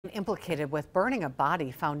Implicated with burning a body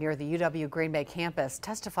found near the UW Green Bay campus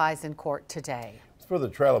testifies in court today. For the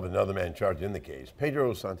trial of another man charged in the case,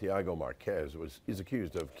 Pedro Santiago-Marquez is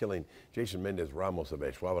accused of killing Jason Mendez Ramos of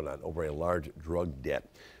Ashwaubenon over a large drug debt.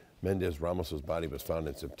 Mendez Ramos's body was found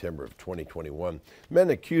in September of 2021. Men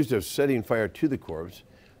accused of setting fire to the corpse,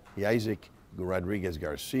 Isaac Rodriguez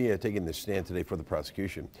Garcia, taking the stand today for the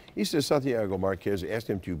prosecution. He says Santiago-Marquez asked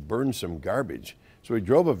him to burn some garbage, so he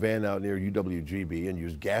drove a van out near UWGB and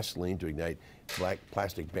used gasoline to ignite black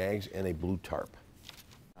plastic bags and a blue tarp.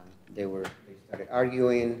 They started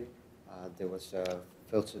arguing. There was a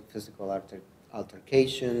physical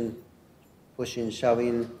altercation, pushing,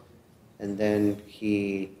 shoving, and then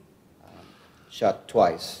he shot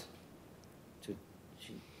twice.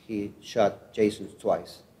 He shot Jason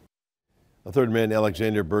twice. A third man,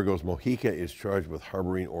 Alexander Burgos Mojica, is charged with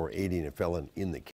harboring or aiding a felon in the case.